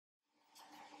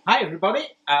Hi everybody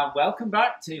and welcome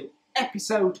back to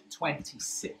episode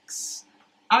 26.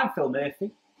 I'm Phil Murphy.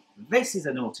 This is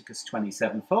a Nauticus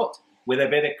 27 foot with a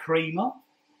bit of cream on.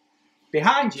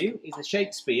 Behind you is a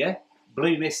Shakespeare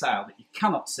blue missile that you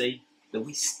cannot see, that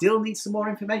we still need some more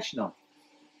information on.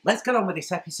 Let's get on with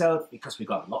this episode because we've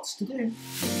got lots to do.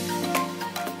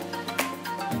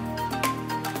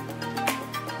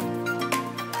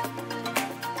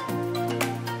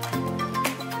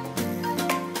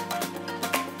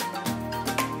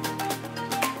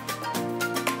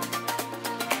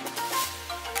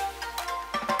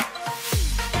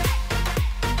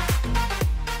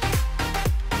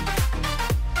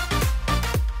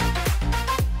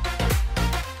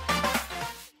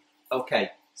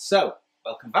 Okay, so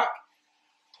welcome back.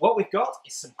 What we've got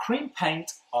is some cream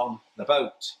paint on the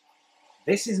boat.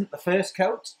 This isn't the first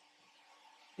coat,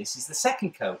 this is the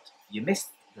second coat. You missed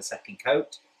the second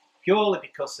coat purely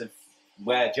because of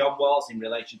where John was in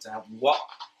relation to what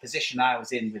position I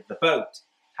was in with the boat.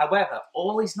 However,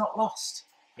 all is not lost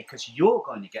because you're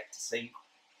going to get to see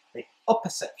the upper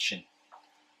section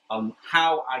on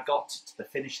how I got to the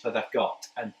finish that I've got.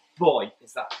 And boy,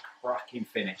 is that a cracking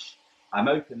finish. I'm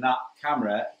hoping that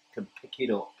camera can pick it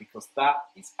up because that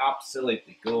is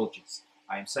absolutely gorgeous.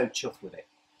 I am so chuffed with it.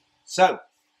 So,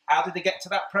 how did they get to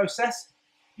that process?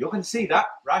 You're going to see that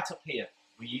right up here.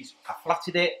 I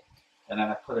flatted it and then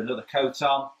I put another coat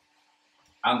on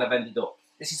and I've ended up.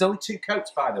 This is only 2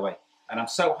 coats, by the way, and I'm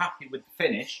so happy with the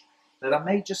finish that I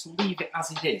may just leave it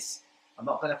as it is. I'm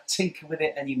not going to tinker with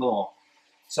it anymore.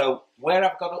 So, where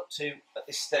I've got up to at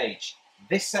this stage,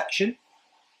 this section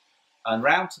and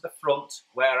round to the front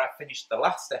where I finished the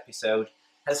last episode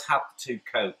has had the 2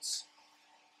 coats.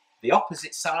 The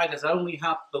opposite side has only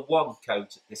had the 1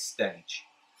 coat at this stage.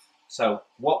 So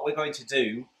what we're going to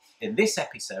do in this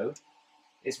episode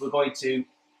is we're going to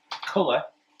colour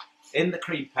in the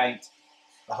cream paint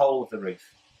the whole of the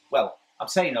roof. Well, I'm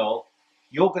saying all,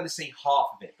 you're going to see half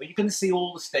of it, but you're going to see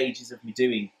all the stages of me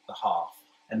doing the half,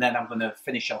 and then I'm going to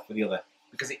finish off with the other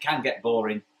because it can get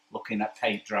boring looking at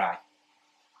paint dry.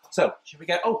 So, should we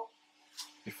get,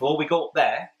 before we go up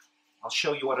there, I'll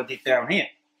show you what I did down here.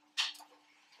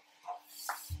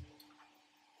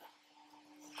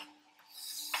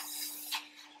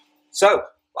 So,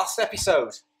 last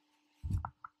episode.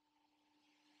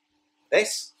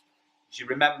 This, as you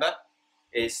remember,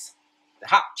 is the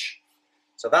hatch.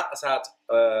 So that has had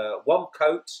 1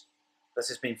 coat that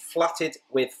has been flatted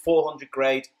with 400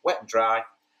 grade wet and dry,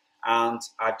 and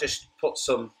I've just put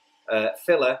some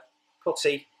filler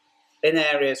putty in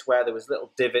areas where there was little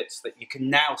divots that you can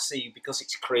now see because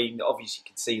it's cream. Obviously you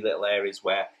can see little areas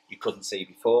where you couldn't see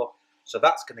before. So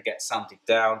that's going to get sanded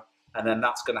down and then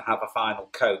that's going to have a final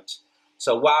coat.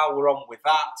 So while we're on with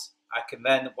that, I can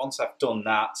then, once I've done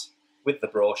that with the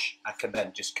brush, I can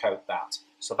then just coat that.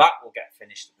 So that will get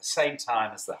finished at the same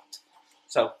time as that.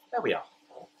 So there we are.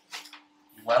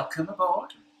 Welcome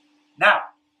aboard. Now,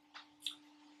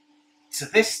 to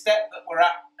this step that we're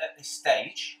at this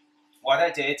stage, what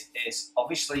I did is,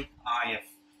 obviously, I have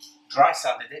dry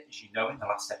sanded it, as you know, in the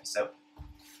last episode.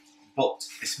 But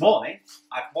this morning,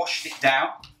 I've washed it down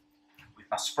with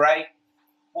my spray,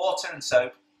 water and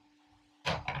soap,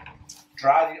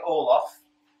 dried it all off.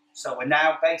 So we're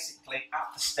now basically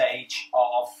at the stage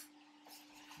of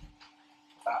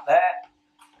that there,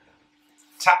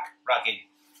 tack ragging,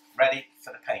 ready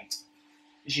for the paint.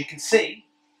 As you can see,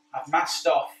 I've masked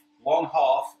off 1/2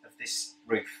 of this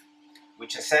roof,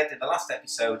 which I said in the last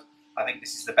episode, I think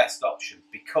this is the best option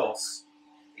because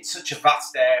it's such a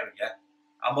vast area,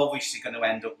 I'm obviously going to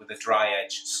end up with a dry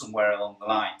edge somewhere along the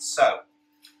line. So,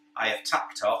 I have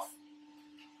tacked off,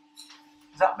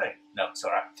 is that me? No, it's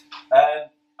alright.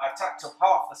 I've tacked up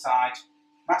half the side,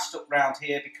 masked up round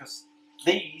here because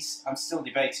these, I'm still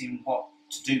debating what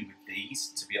to do with these,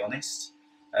 to be honest.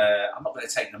 I'm not going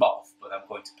to take them off, but I'm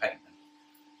going to paint them.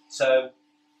 So,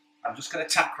 I'm just going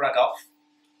to tack rag off,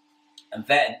 and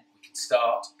then we can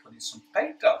start putting some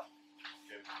paint on.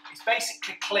 It's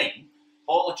basically clean.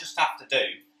 All I just have to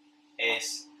do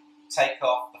is take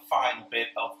off the final bit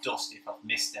of dust if I've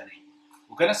missed any.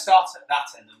 We're going to start at that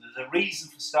end, and there's a reason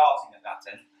for starting at that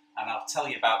end, and I'll tell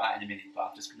you about that in a minute, but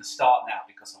I'm just going to start now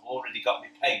because I've already got my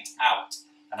paint out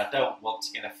and I don't want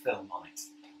to get a film on it.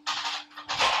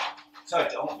 Sorry,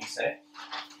 John, what were you saying?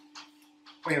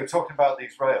 Well, you were talking about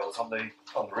these rails on the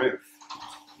roof.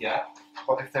 Yeah.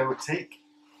 What if they were teak?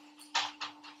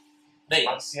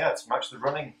 These? Yeah, to match the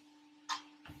running.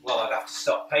 Well, I'd have to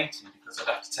stop painting because I'd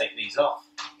have to take these off.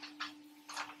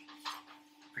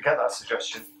 Forget that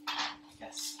suggestion.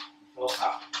 Yes, thought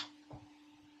that.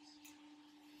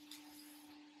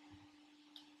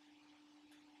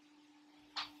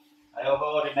 I have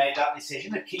already made that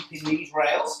decision of keeping these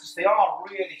rails because they are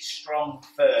really strong,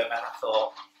 firm, and I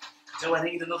thought, do I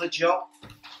need another job?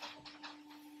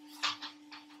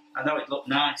 I know it looked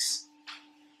nice,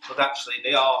 but actually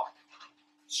they are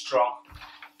strong.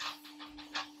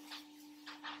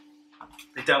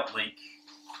 They don't leak.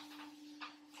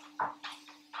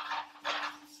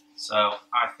 So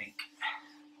I think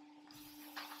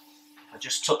if I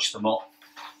just touch them up,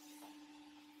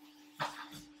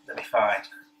 they'll be fine.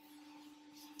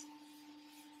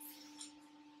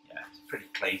 Yeah, it's pretty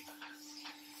clean.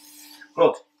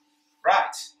 Good.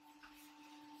 Right.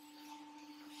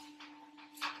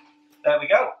 There we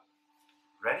go.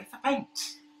 Ready for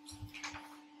paint.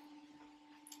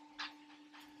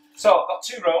 So I've got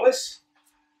 2 rollers.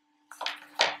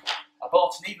 I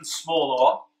bought an even smaller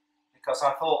one because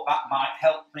I thought that might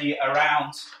help me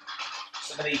around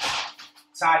some of these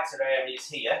tighter areas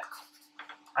here.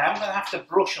 I am going to have to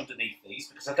brush underneath these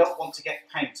because I don't want to get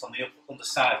paint on the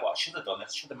underside. What I should have done is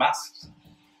I should have masked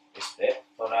this bit,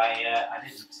 but I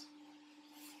didn't.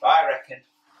 But I reckon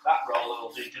that roller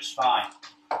will do just fine.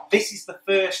 This is the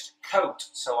first coat,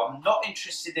 so I'm not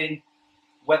interested in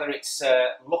whether it's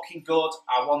looking good.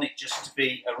 I want it just to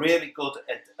be a really good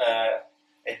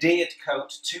adhered coat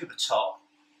to the top,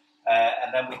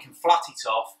 and then we can flat it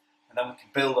off, and then we can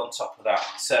build on top of that.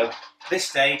 So at this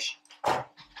stage,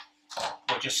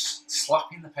 we're just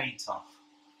slapping the paint on.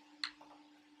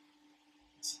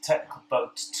 It's a technical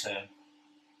boat term.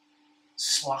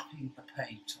 Slapping the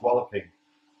paint on. Walloping.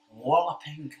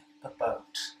 Walloping the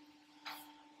boat.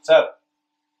 So,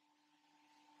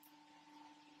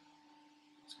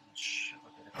 just going to shove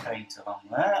a bit of paint along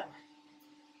there.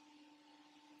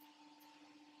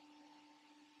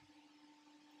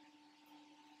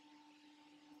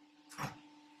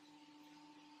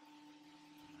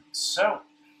 So,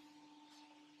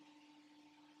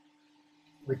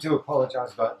 We do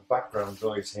apologise about the background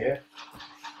noise here.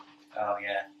 oh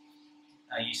yeah.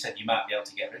 You said you might be able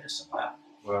to get rid of some of that.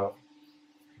 Well,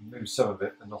 move some of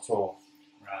it, but not all.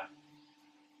 Right.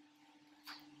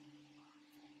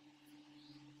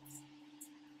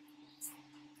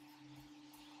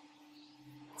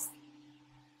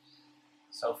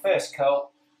 So first coat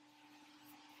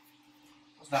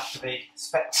doesn't have to be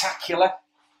spectacular.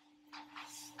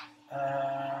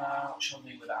 What shall I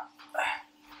do with that?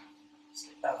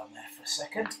 Stick that on there for a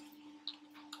second.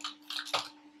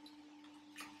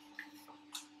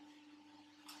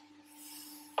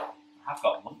 I've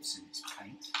got lumps in this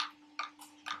paint.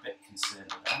 I'm a bit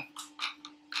concerned with that.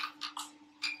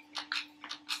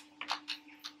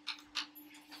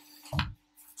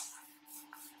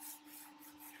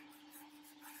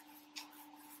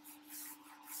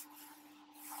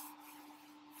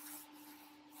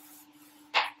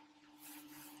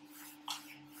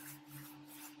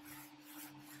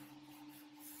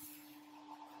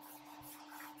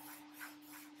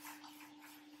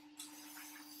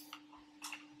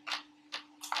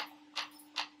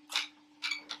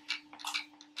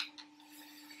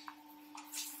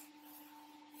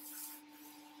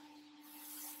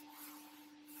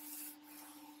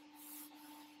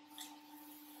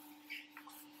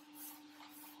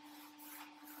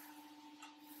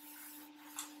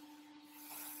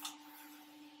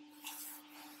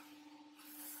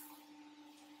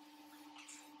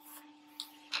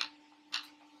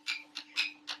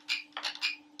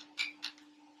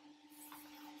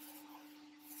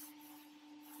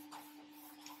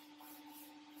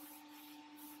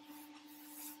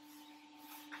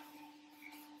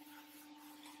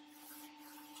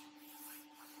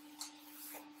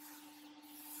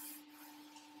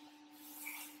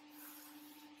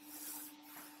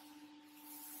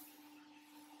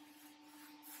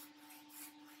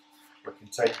 We can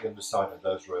take the underside of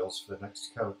those rails for the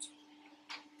next coat.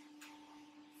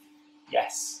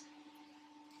 Yes.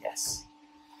 Yes.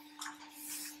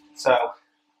 So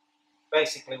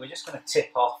basically we're just going to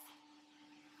tip off.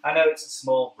 I know it's a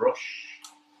small brush.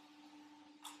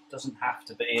 Doesn't have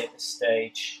to be at this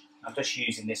stage. I'm just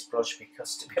using this brush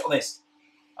because, to be honest,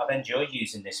 I've enjoyed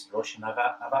using this brush, and I've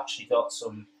actually got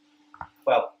some,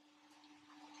 well,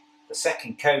 the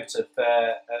second coat of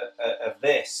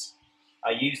this,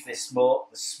 I use the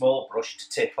small brush to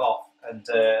tip off, and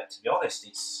to be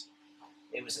honest,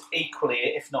 it was equally,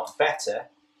 if not better,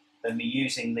 than me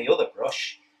using the other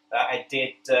brush that I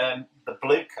did the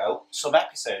blue coat some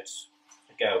episodes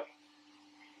ago.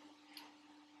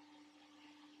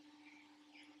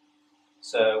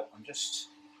 So I'm just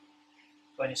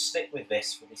going to stick with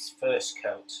this for this first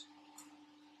coat.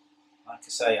 Like I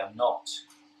say, I'm not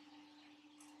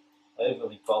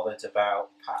overly bothered about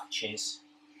patches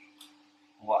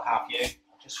and what have you.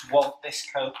 I just want this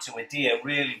coat to adhere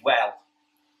really well.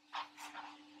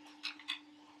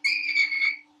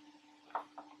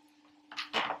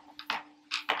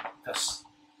 Because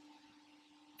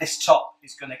this top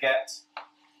is going to get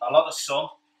a lot of sun,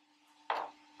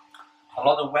 a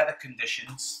lot of weather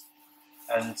conditions,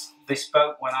 and this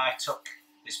boat, when I took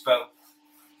this boat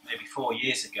maybe 4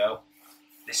 years ago,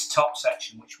 this top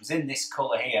section, which was in this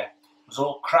colour here, was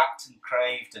all cracked and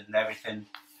craved and everything.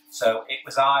 So it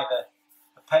was either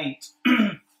the paint,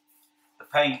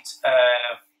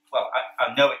 well,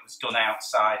 I know it was done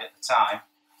outside at the time,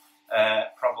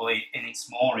 probably in its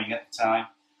mooring at the time.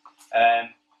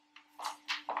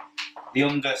 The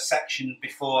under section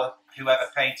before whoever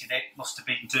painted it must have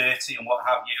been dirty and what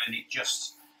have you, and it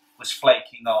just was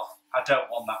flaking off. I don't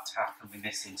want that to happen in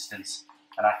this instance,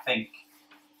 and I think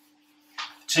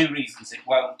two reasons it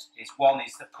won't is, one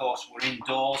is, of course, we're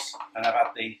indoors, and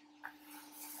I've been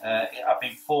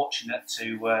fortunate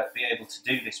to be able to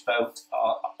do this boat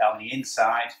on the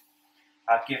inside.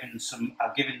 I've given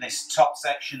this top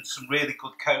section some really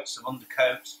good coats of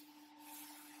undercoat,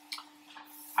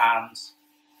 and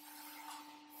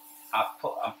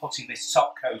I'm putting this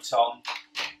top coat on,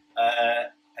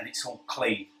 and it's all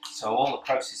clean. So all the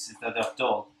processes that I've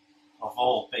done have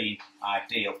all been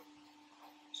ideal.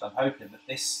 So I'm hoping that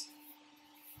this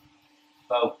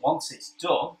boat, once it's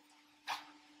done,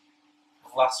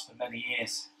 will last for many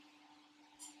years.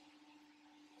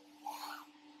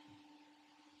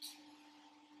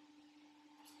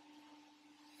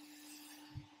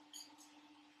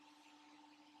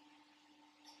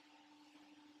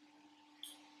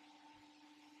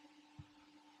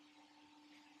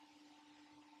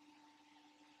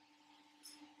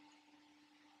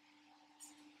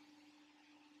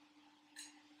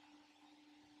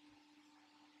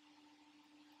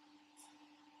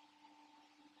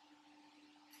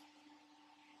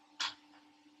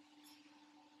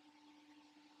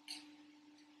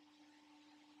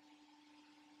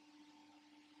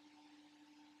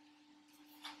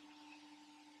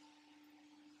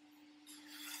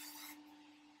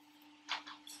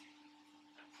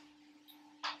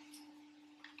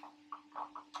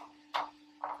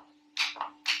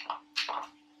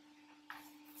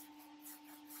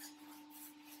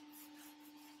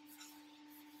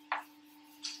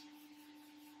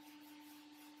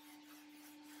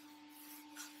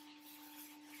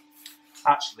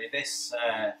 Actually, this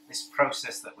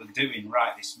process that we're doing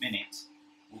right this minute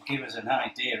will give us an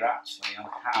idea actually on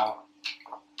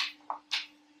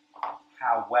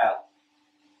how well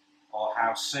or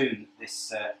how soon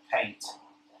this paint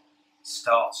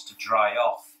starts to dry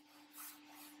off.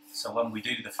 So when we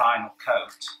do the final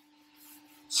coat,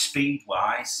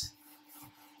 speed-wise,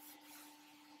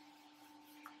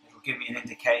 it'll give me an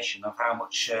indication of how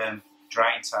much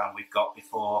drying time we've got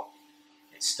before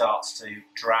it starts to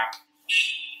drag.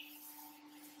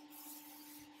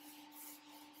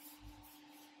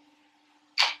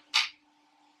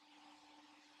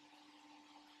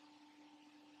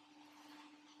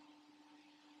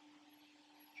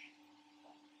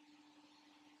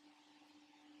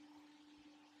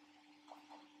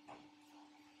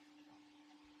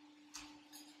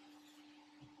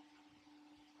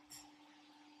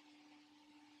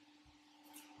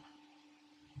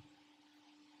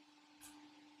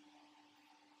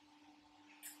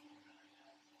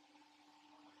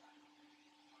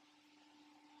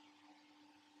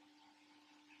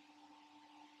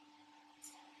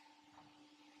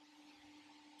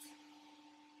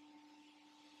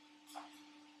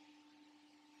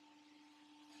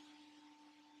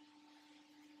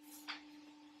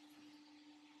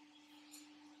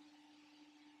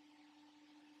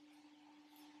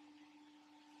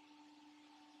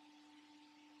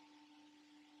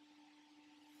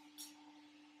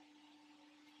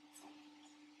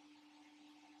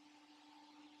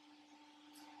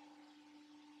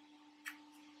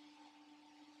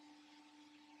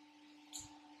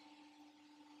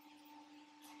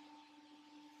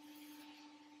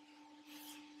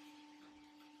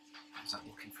 How's that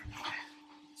looking from here?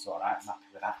 It's alright, I'm happy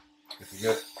with that. Pretty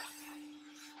good.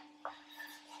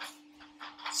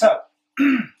 So,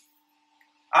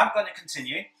 I'm going to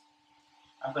continue.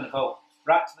 I'm going to go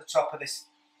right to the top of this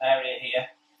area here,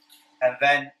 and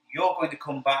then you're going to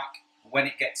come back when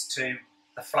it gets to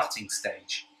the flatting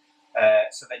stage.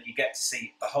 So then you get to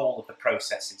see the whole of the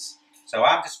processes. So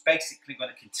I'm just basically going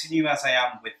to continue as I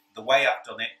am with the way I've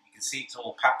done it. You can see it's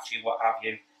all patchy, what have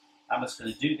you. I'm just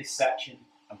going to do this section.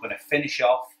 I'm going to finish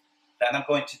off. Then I'm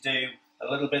going to do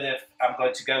a little bit of, I'm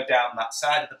going to go down that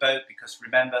side of the boat, because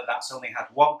remember that's only had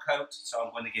one coat, so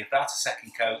I'm going to give that a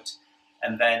second coat.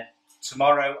 And then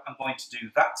tomorrow I'm going to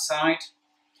do that side,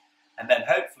 and then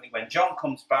hopefully when John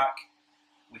comes back,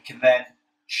 we can then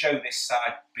show this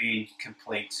side being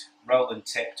complete, roll and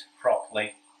tipped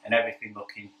properly, and everything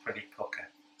looking pretty pucker.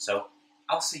 So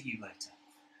I'll see you later.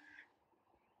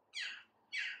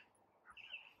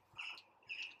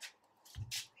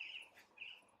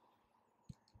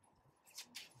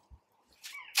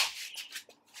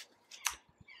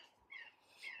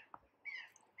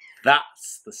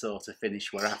 That's the sort of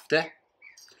finish we're after.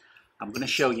 I'm going to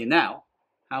show you now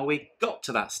how we got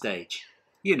to that stage.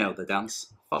 You know the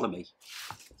dance. Follow me.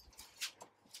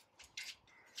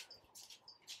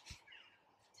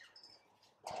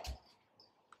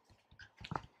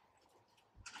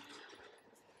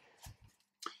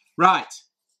 Right,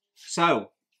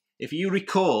 so if you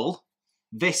recall,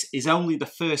 this is only the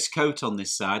first coat on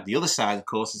this side. The other side, of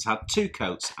course, has had 2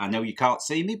 coats. I know you can't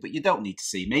see me, but you don't need to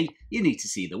see me. You need to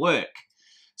see the work.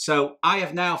 So I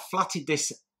have now flatted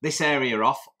this area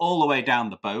off all the way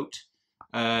down the boat,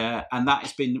 and that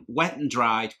has been wet and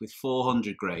dried with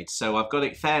 400 grade. So I've got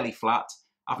it fairly flat.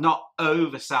 I've not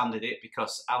over sanded it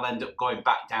because I'll end up going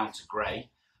back down to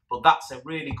grey, but that's a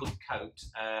really good coat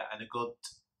and a good.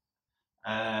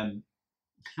 I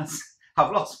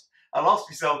lost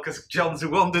myself because John's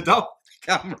wandered off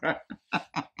the camera.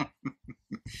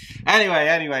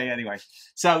 Anyway.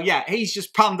 So yeah, he's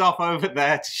just panned off over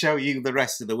there to show you the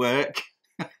rest of the work.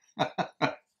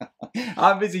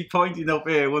 I'm busy pointing up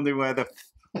here, wondering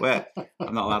where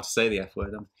I'm not allowed to say the F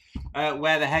word.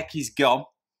 Where the heck he's gone.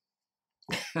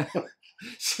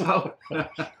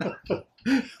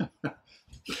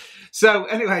 So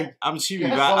anyway, I'm assuming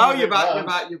you're back. Oh,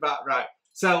 you're back, right.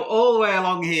 So all the way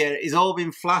along here is all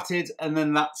been flatted, and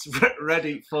then that's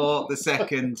ready for the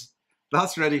second.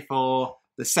 That's ready for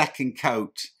the second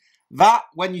coat. That,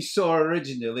 when you saw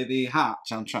originally the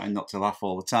hatch, I'm trying not to laugh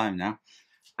all the time now.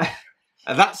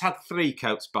 That's had 3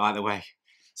 coats, by the way.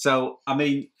 So I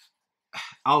mean,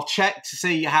 I'll check to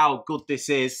see how good this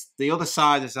is. The other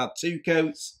side has had 2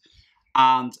 coats,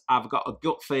 and I've got a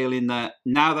gut feeling that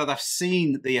now that I've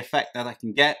seen the effect that I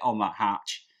can get on that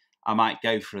hatch, I might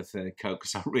go for a 3rd coat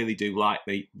because I really do like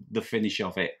the finish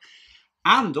of it.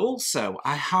 And also,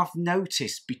 I have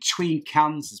noticed between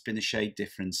cans there's been a shade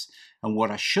difference. And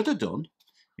what I should have done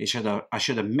is I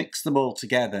should have mixed them all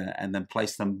together and then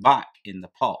placed them back in the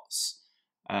pots,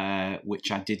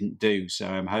 which I didn't do. So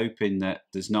I'm hoping that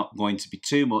there's not going to be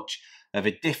too much of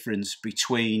a difference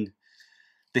between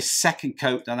this second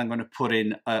coat that I'm going to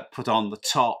put on the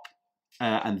top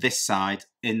and this side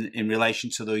in relation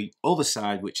to the other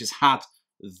side, which has had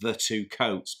the 2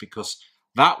 coats, because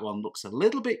that one looks a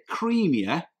little bit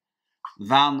creamier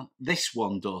than this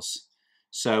one does.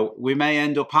 So we may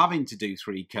end up having to do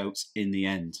 3 coats in the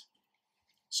end.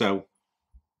 So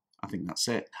I think that's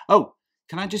it. Oh,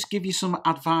 can I just give you some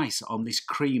advice on this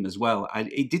cream as well?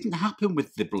 It didn't happen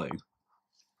with the blue,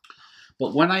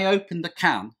 but when I opened the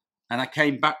can and I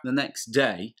came back the next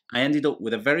day, I ended up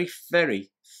with a very,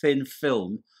 very thin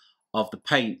film of the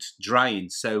paint drying.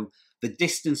 So the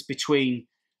distance between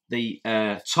the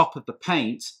top of the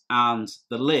paint and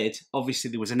the lid,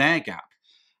 obviously there was an air gap,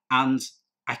 and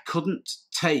I couldn't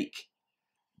take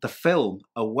the film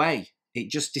away.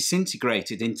 It just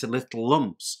disintegrated into little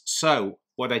lumps. So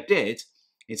what I did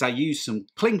is I used some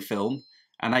cling film,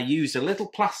 and I used a little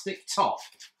plastic top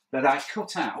that I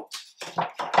cut out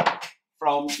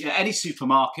from any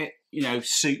supermarket,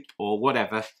 soup or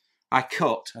whatever. I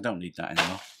don't need that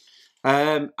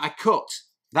anymore. I cut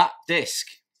that disc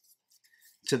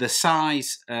to the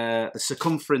size, the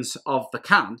circumference of the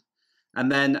can, and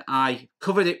then I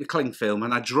covered it with cling film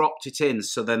and I dropped it in.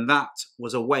 So then that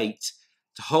was a weight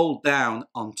to hold down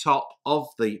on top of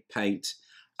the paint.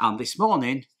 And this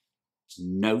morning,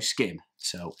 no skim.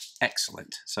 So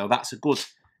excellent. So that's a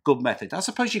good method. I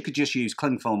suppose you could just use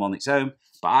cling film on its own,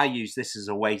 but I use this as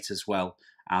a weight as well,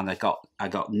 and I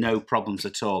got no problems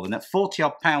at all. And at 40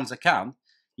 odd pounds a can,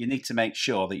 you need to make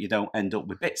sure that you don't end up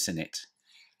with bits in it.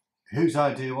 Whose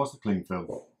idea was the cling film?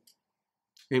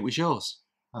 It was yours.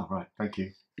 Oh, right. Thank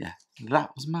you. Yeah,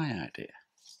 that was my idea.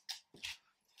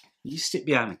 You stick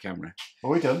behind the camera. Are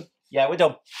we done? Yeah, we're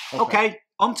done. Okay,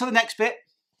 on to the next bit.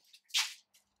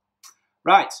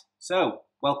 Right, so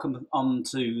welcome on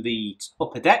to the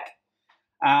upper deck.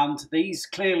 And these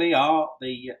clearly are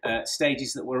the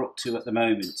stages that we're up to at the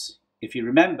moment. If you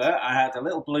remember, I had a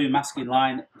little blue masking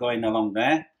line going along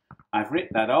there. I've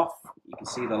ripped that off. You can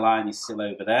see the line is still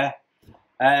over there.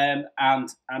 And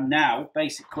I'm now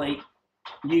basically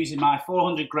using my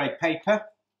 400 grade paper,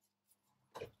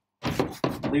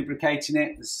 lubricating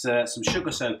it. There's some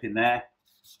sugar soap in there.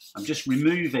 I'm just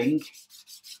removing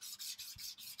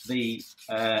the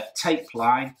tape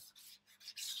line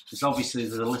There's obviously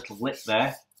a little lip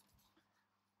there.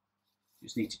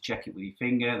 Just need to check it with your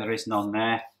finger. There is none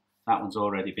there. That one's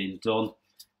already been done.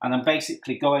 And I'm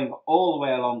basically going all the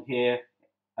way along here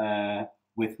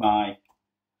with my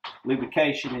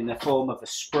lubrication in the form of a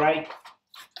spray.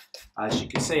 As you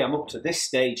can see, I'm up to this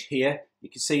stage here. You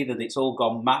can see that it's all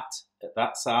gone matte at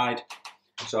that side.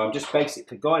 So I'm just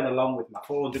basically going along with my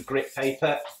 400 grit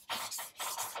paper.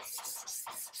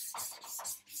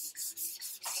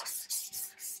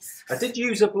 I did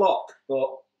use a block, but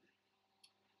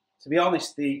to be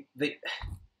honest,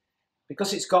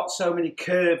 because it's got so many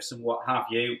curves and what have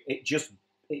you, it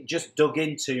just dug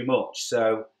in too much.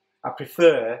 So I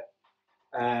prefer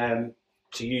to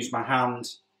use my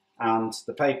hand and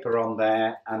the paper on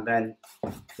there, and then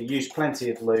to use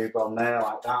plenty of lube on there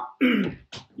like that.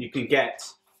 You can get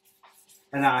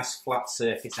a nice flat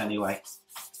surface anyway.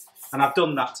 And I've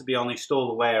done that, to be honest, all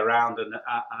the way around, and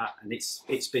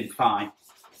it's been fine.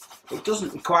 It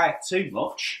doesn't require too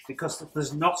much because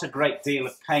there's not a great deal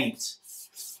of paint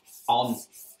on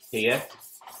here.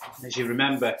 As you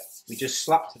remember, we just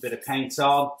slapped a bit of paint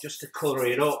on just to colour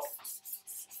it up.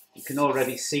 You can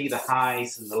already see the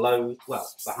highs and the lows. Well,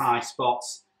 the high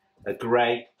spots are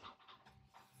grey.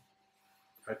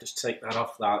 If I just take that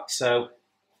off like so,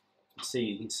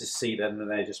 you can just see them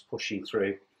and they're just pushing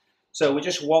through. So we're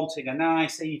just wanting a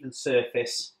nice even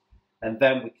surface, and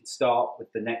then we can start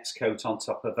with the next coat on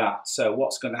top of that. So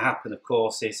what's going to happen, of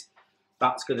course, is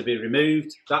that's going to be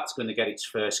removed, that's going to get its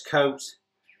first coat,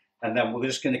 and then we're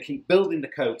just going to keep building the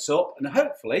coats up, and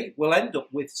hopefully we'll end up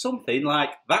with something like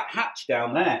that hatch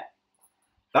down there.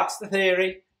 That's the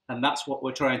theory, and that's what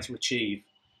we're trying to achieve.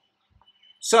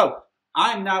 So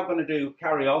I'm now going to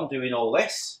carry on doing all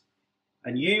this,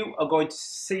 and you are going to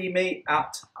see me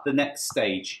at the next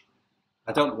stage.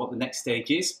 I don't know what the next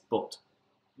stage is, but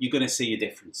you're going to see a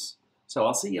difference. So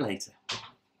I'll see you later.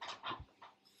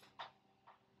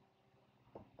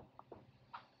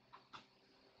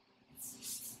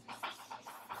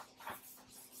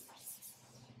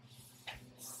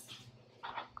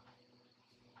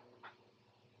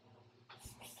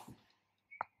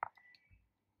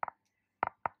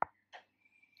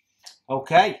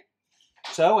 Okay,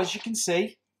 so as you can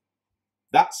see,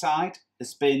 that side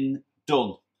has been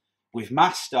done. We've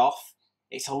masked off.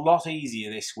 It's a lot easier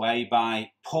this way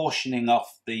by portioning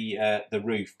off the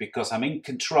roof, because I'm in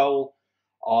control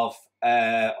of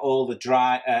all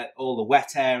the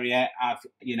wet area.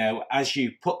 As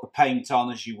you put the paint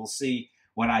on, as you will see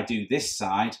when I do this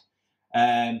side,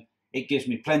 it gives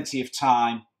me plenty of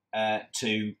time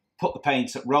to put the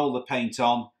paint, roll the paint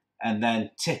on, and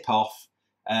then tip off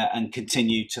and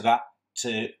continue to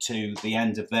the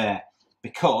end of there,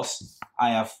 because I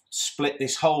have split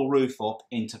this whole roof up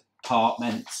into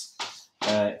compartments,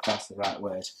 if that's the right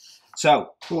word.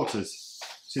 So quarters.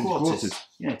 Quarters.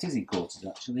 Yeah, it is in quarters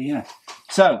actually. Yeah.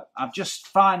 So I've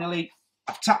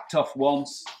tacked off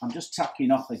once. I'm just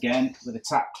tacking off again with a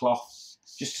tack cloth,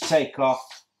 just to take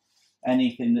off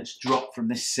anything that's dropped from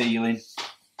this ceiling,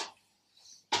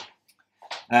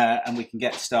 and we can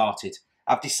get started.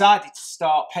 I've decided to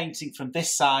start painting from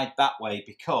this side that way,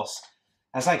 because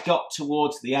as I got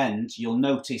towards the end, you'll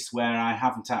notice where I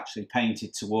haven't actually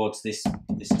painted towards this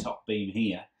top beam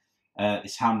here,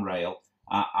 this handrail.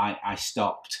 I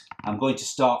stopped. I'm going to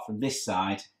start from this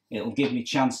side. It'll give me a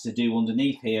chance to do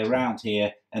underneath here, around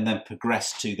here, and then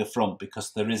progress to the front,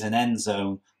 because there is an end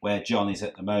zone where John is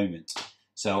at the moment.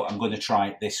 So I'm going to try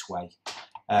it this way.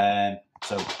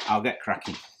 So I'll get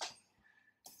cracking.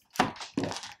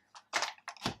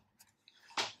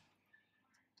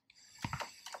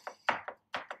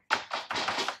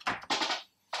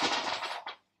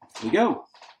 Here we go.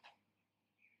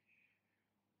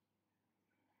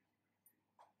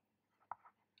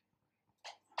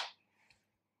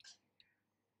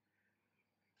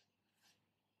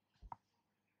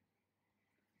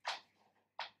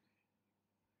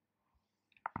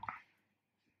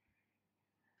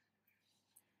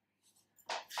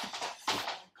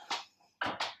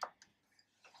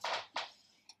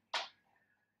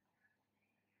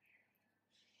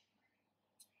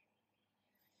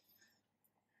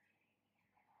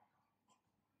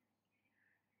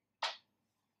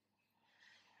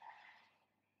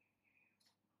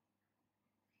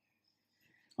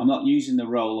 I'm not using the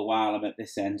roller while I'm at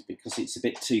this end because it's a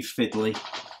bit too fiddly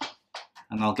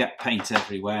and I'll get paint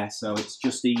everywhere, so it's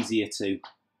just easier to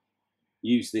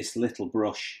use this little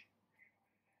brush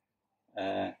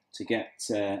to get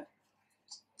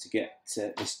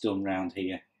this done round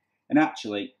here. And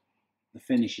actually the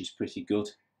finish is pretty good,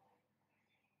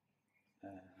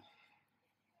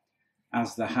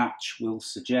 as the hatch will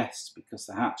suggest, because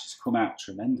the hatch has come out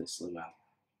tremendously well.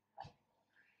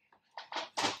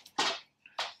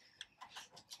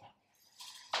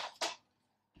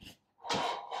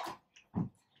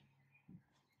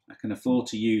 can afford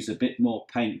to use a bit more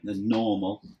paint than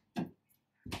normal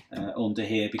under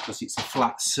here because it's a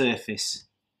flat surface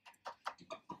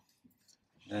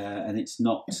and it's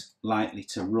not likely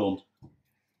to run.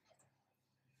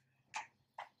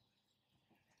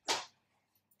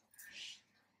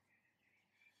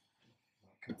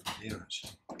 Come from here,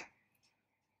 actually.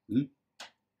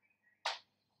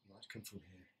 Might come from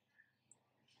here.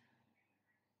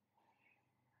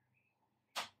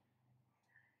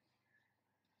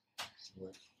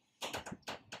 Wait.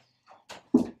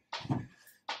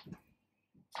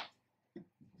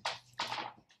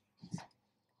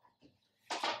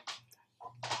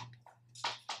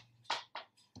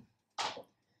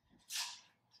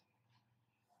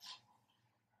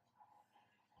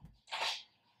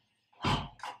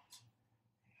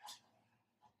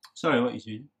 Sorry, what are you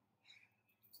doing?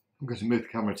 I'm going to move the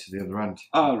camera to the other end.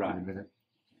 Oh, right. In a minute.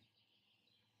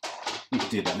 You can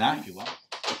do that now if you want.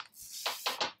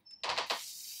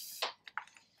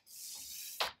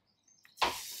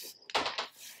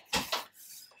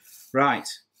 Right,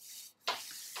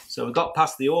 so we got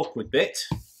past the awkward bit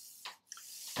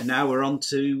and now we're on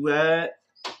to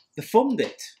the fun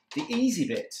bit, the easy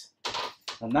bit,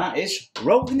 and that is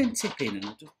rolling and tipping. And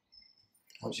I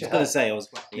was going to say,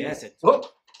 I said,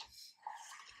 oh,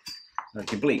 I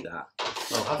can bleep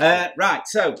that. Right,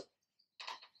 so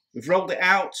we've rolled it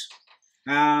out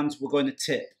and we're going to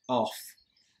tip off.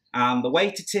 And the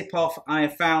way to tip off, I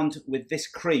have found with this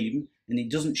cream, and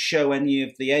it doesn't show any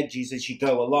of the edges as you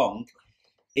go along,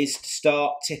 is to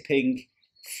start tipping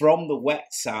from the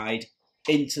wet side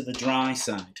into the dry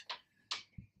side.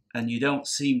 And you don't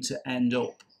seem to end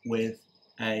up with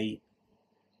a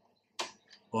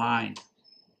line.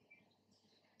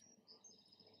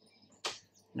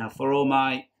 Now, for all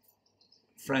my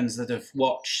friends that have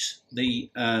watched the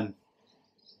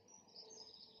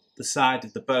side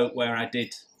of the boat where I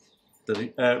did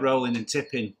the rolling and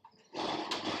tipping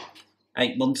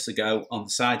 8 months ago on the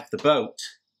side of the boat,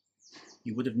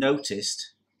 you would have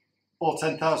noticed... All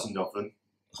 10,000 of them?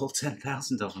 All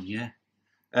 10,000 of them,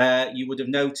 yeah. You would have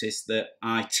noticed that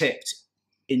I tipped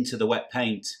into the wet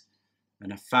paint,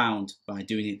 and I found by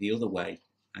doing it the other way,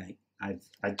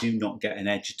 I do not get an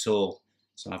edge at all.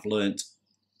 So I've learnt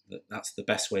that that's the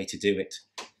best way to do it.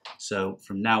 So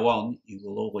from now on, you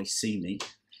will always see me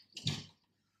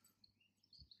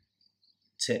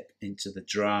tip into the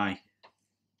dry,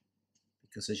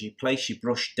 because as you place your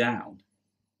brush down,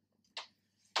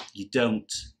 you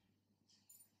don't,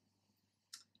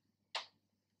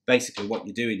 basically what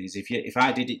you're doing is, if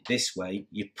I did it this way,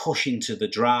 you push into the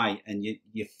dry and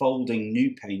you're folding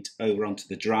new paint over onto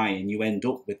the dry, and you end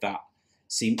up with that,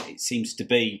 it seems to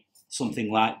be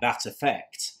something like that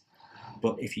effect.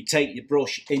 But if you take your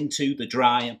brush into the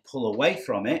dry and pull away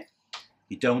from it,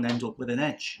 you don't end up with an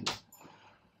edge.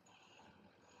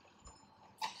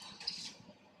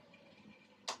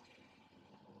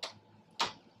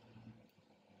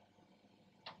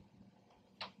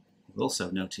 You'll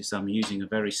also notice I'm using a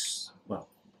very, well,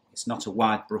 it's not a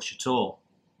wide brush at all,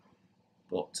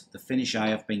 but the finish I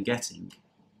have been getting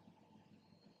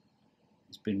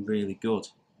has been really good.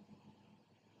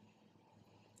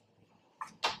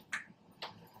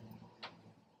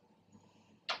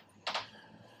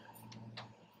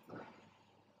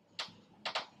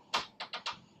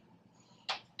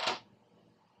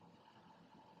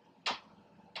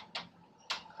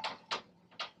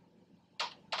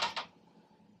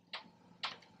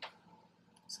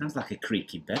 Sounds like a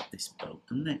creaky bed, this boat,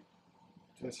 doesn't it?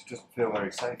 It doesn't feel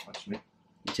very safe, actually.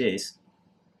 It is.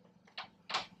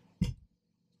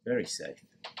 Very safe.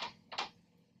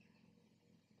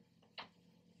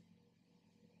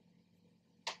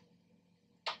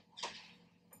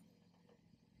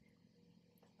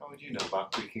 How would you know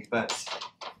about creaking beds?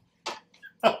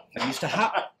 I used to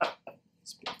have.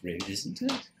 It's a bit rude, isn't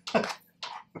it?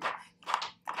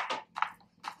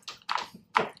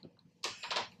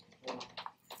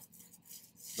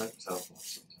 Make yourself laugh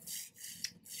sometimes.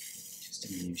 Just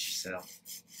amuse yourself.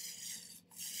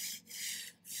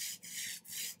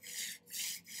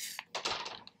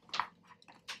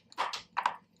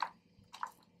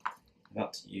 I've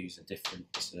had to use a different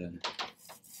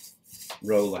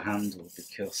roller handle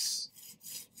because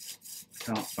I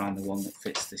can't find the one that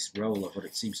fits this roller, but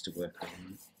it seems to work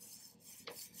alright.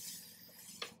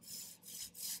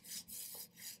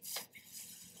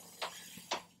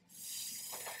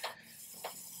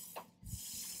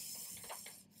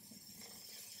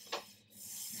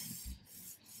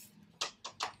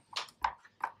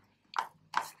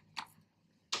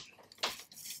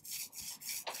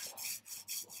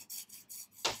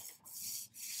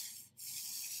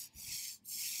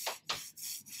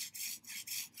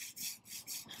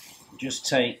 just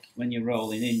take, when you're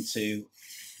rolling into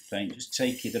paint, just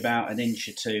take it about 1 inch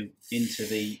or 2 into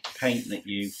the paint that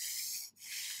you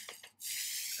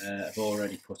have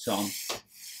already put on,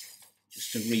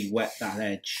 just to re-wet that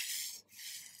edge.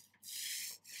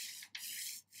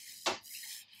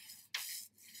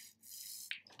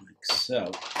 Like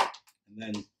so. And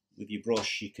then with your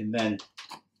brush you can then,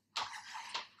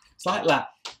 it's like that,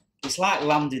 it's like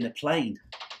landing a plane.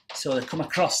 So they come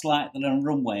across like they're on a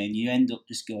runway and you end up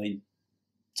just going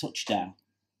touchdown,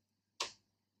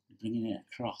 bringing it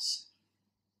across.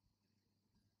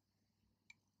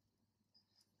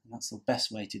 And that's the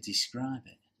best way to describe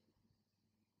it.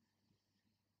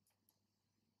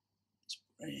 Just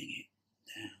bring it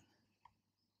down.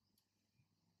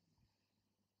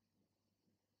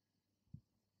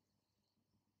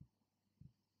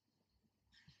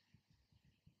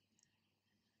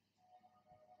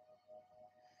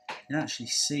 You can actually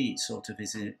see it sort of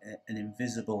is an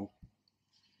invisible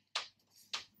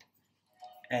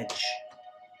edge.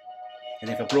 And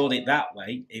if I brought it that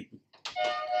way, it would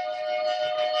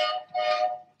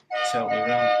totally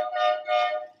wrong.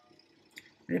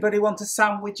 Anybody want a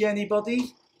sandwich,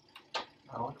 anybody?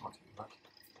 Oh, I can't do that.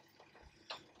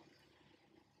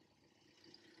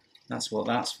 That's what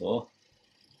that's for.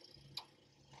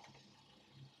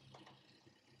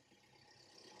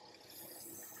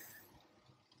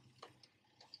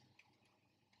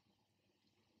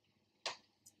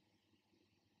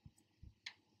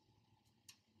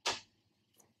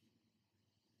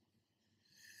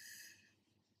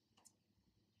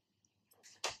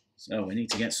 So we need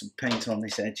to get some paint on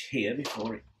this edge here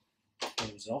before it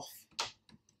goes off.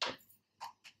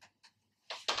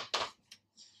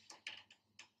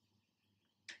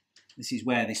 This is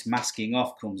where this masking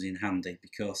off comes in handy,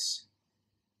 because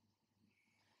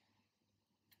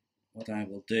what I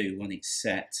will do when it's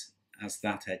set, as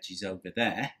that edge is over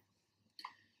there,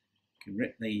 I can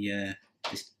rip the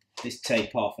this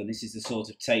tape off, and this is the sort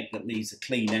of tape that leaves a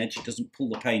clean edge. It doesn't pull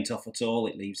the paint off at all,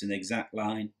 it leaves an exact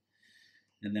line.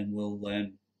 And then we'll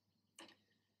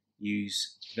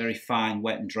use very fine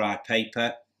wet and dry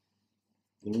paper.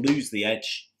 We'll lose the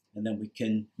edge, and then we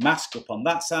can mask up on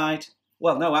that side.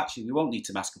 Well, no, actually we won't need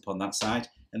to mask up on that side,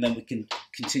 and then we can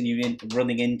continue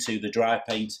running into the dry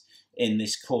paint in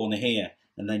this corner here,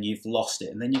 and then you've lost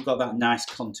it, and then you've got that nice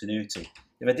continuity.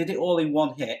 If I did it all in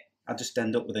one hit, I'd just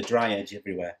end up with a dry edge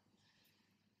everywhere.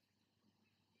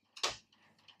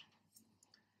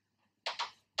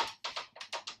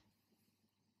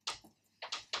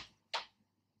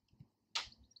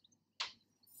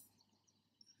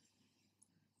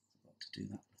 Do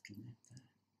that little nip there.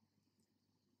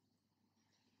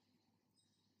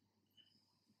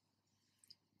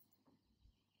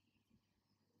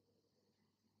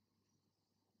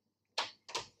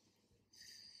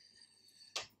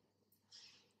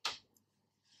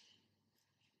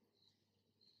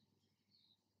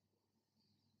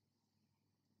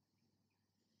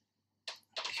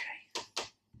 Okay.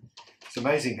 It's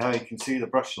amazing how you can see the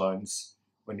brush lines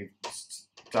when you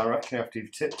directly after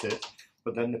you've tipped it,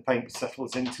 but then the paint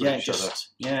settles into each other.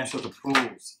 Yeah. Sort of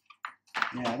pools.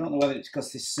 Yeah, I don't know whether it's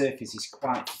because this surface is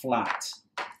quite flat.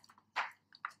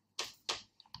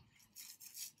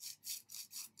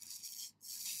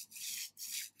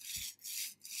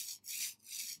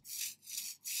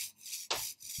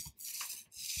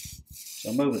 So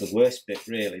I'm over the worst bit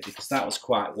really, because that was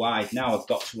quite wide. Now I've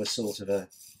got to a sort of a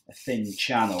thin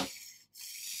channel.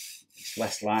 It's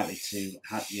less likely to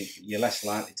have, you're less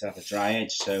likely to have a dry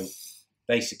edge. So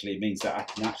basically it means that I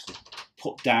can actually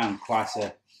put down quite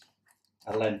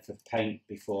a length of paint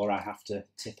before I have to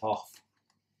tip off,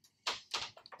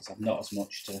 because I've not as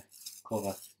much to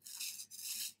cover.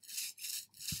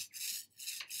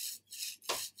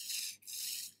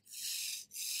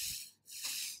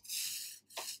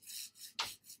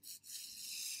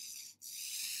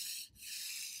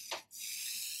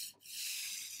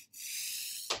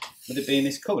 Would it be in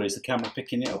this colour? Is the camera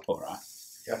picking it up all right?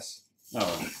 Yes. All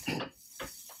right. Can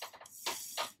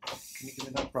you give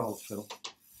me that roll, Phil?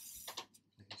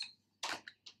 Please.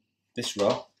 This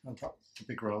roll? Oh, the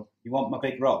big roll. You want my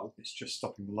big roll? It's just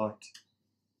stopping the light.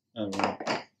 Oh,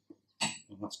 right.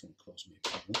 Well, that's going to cause me a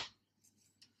problem.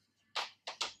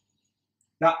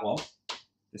 That one?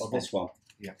 This or one. this one?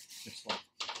 Yeah, this one.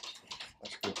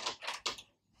 That's good.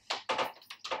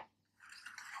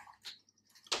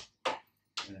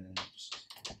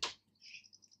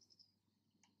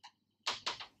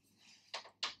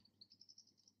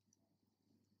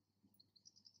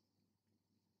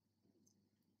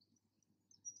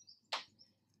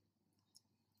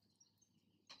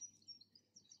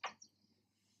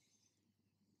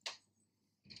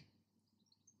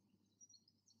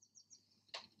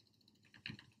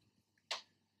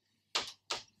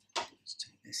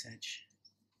 this edge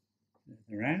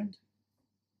further around.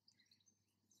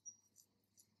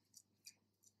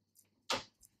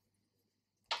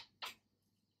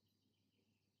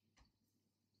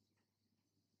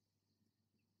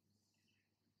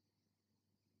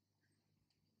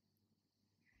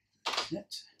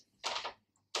 It.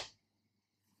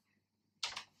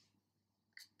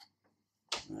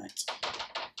 Right.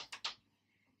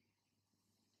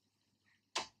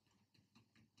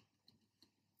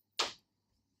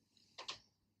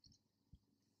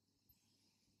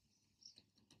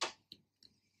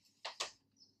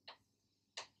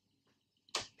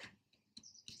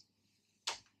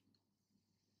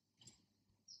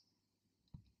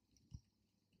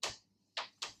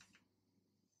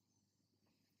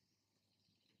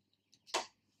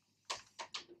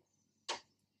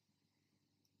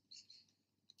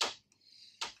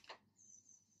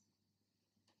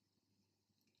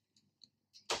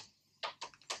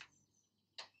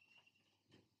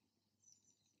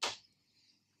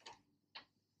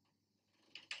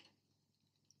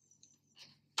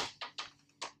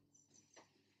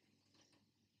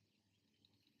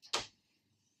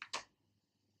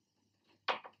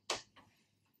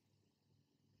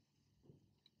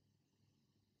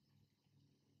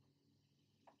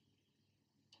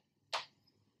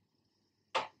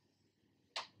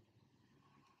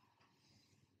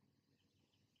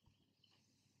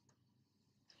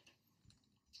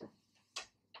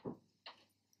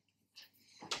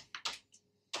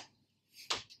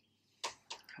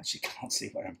 Actually can't see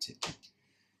where I'm tipping.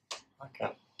 I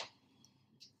can.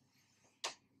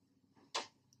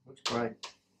 Looks great.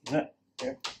 Is it?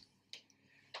 Yeah.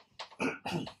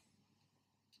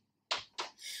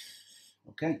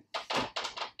 Okay.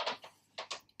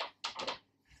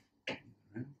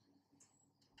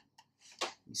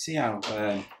 You see how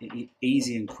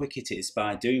easy and quick it is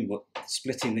by doing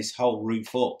splitting this whole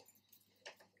roof up.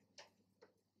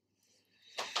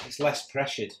 It's less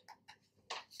pressured.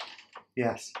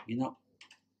 Yes. You're not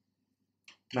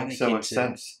Makes so much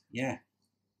sense. Yeah.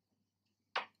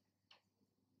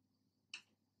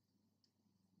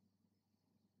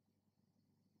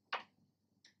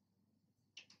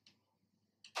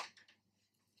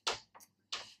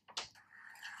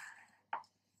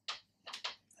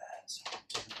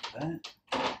 So there.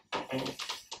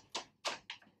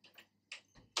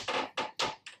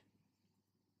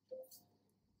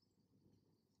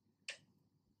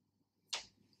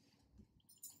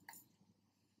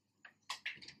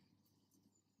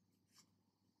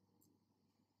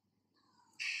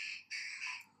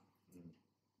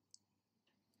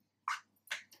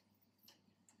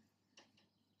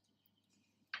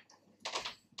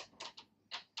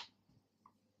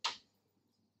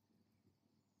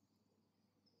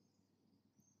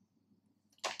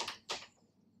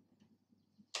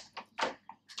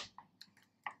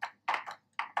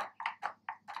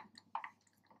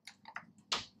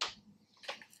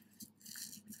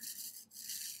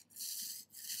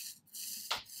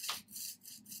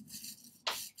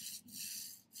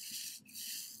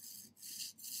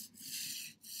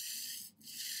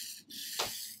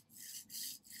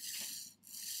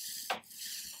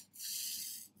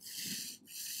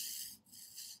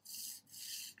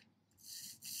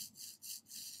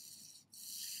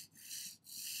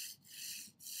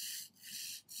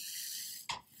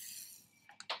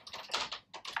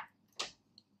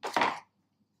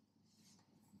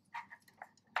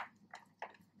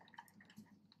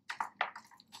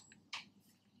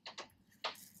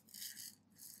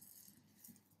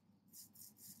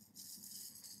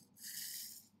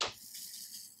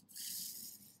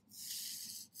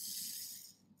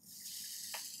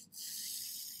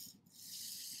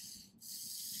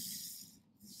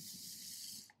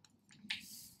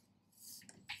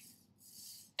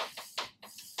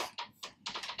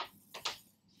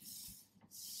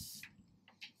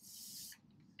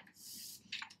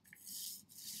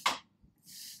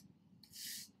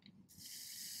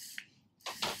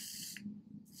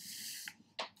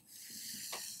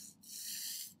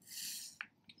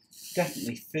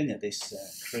 Definitely thinner,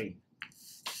 this cream.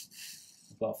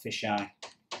 I've got a fisheye.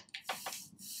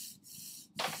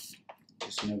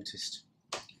 Just noticed.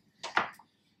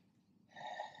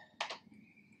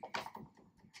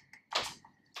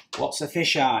 What's a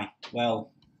fisheye?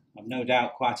 Well, I've no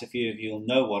doubt quite a few of you will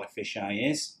know what a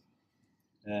fisheye is,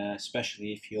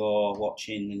 especially if you're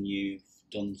watching and you've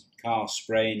done car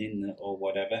spraying in or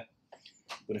whatever.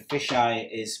 But a fisheye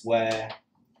is where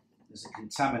there's a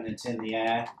contaminant in the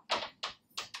air,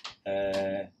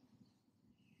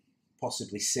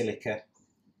 possibly silica,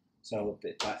 so a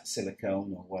bit like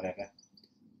silicone or whatever,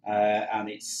 and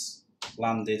it's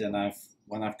landed, and I've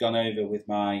when I've gone over with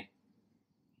my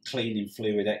cleaning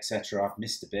fluid, etc., I've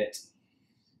missed a bit,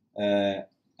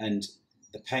 and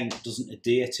the paint doesn't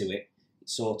adhere to it. It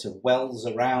sort of wells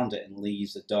around it and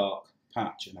leaves a dark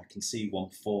patch, and I can see one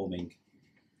forming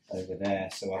over there.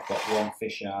 So I've got one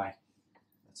fisheye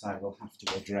that I will have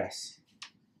to address.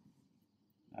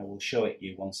 I will show it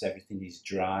you once everything is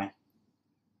dry.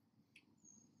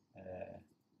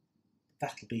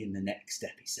 That'll be in the next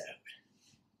episode,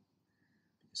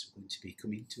 because we're going to be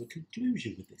coming to a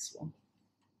conclusion with this one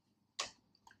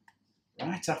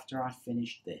right after I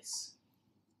finish this.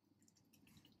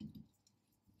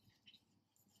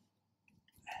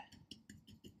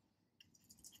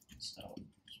 So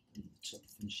just put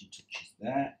the finishing touches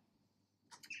there.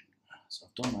 So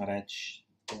I've done that edge,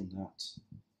 done that.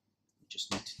 We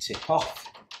just need to tip off.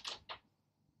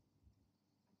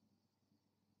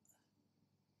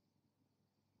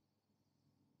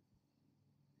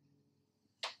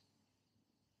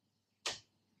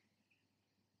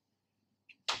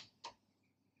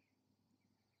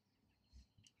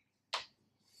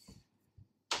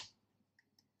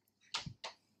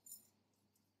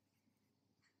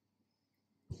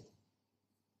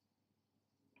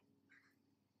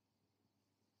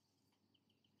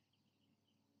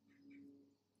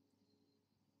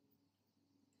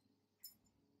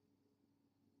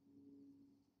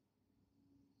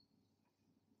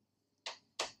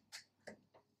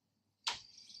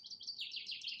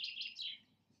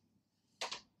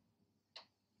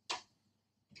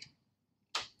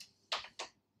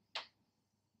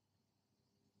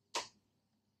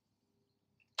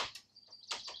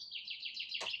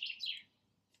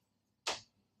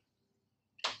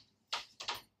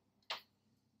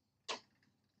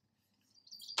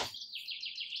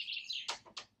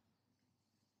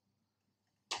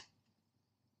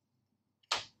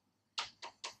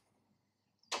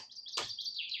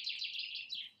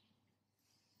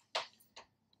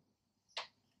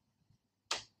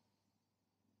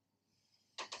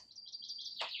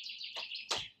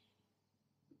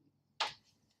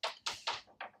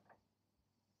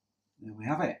 There we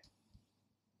have it.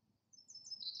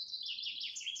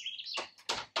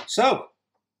 So,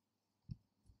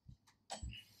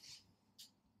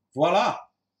 voila,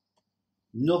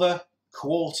 another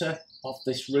quarter of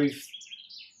this roof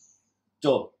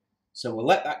done. So we'll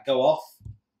let that go off.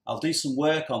 I'll do some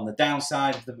work on the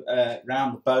downside of the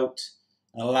round the boat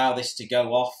and allow this to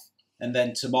go off, and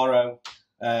then tomorrow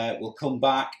we'll come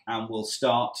back and we'll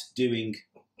start doing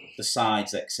the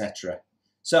sides, etc.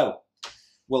 So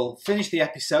we'll finish the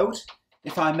episode,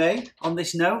 if I may, on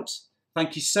this note.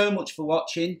 Thank you so much for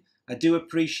watching. I do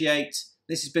appreciate,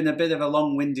 this has been a bit of a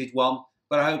long-winded one,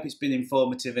 but I hope it's been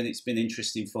informative and it's been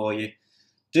interesting for you.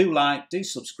 Do like, do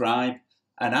subscribe,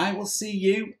 and I will see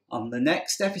you on the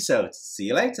next episode. See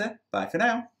you later. Bye for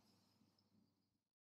now.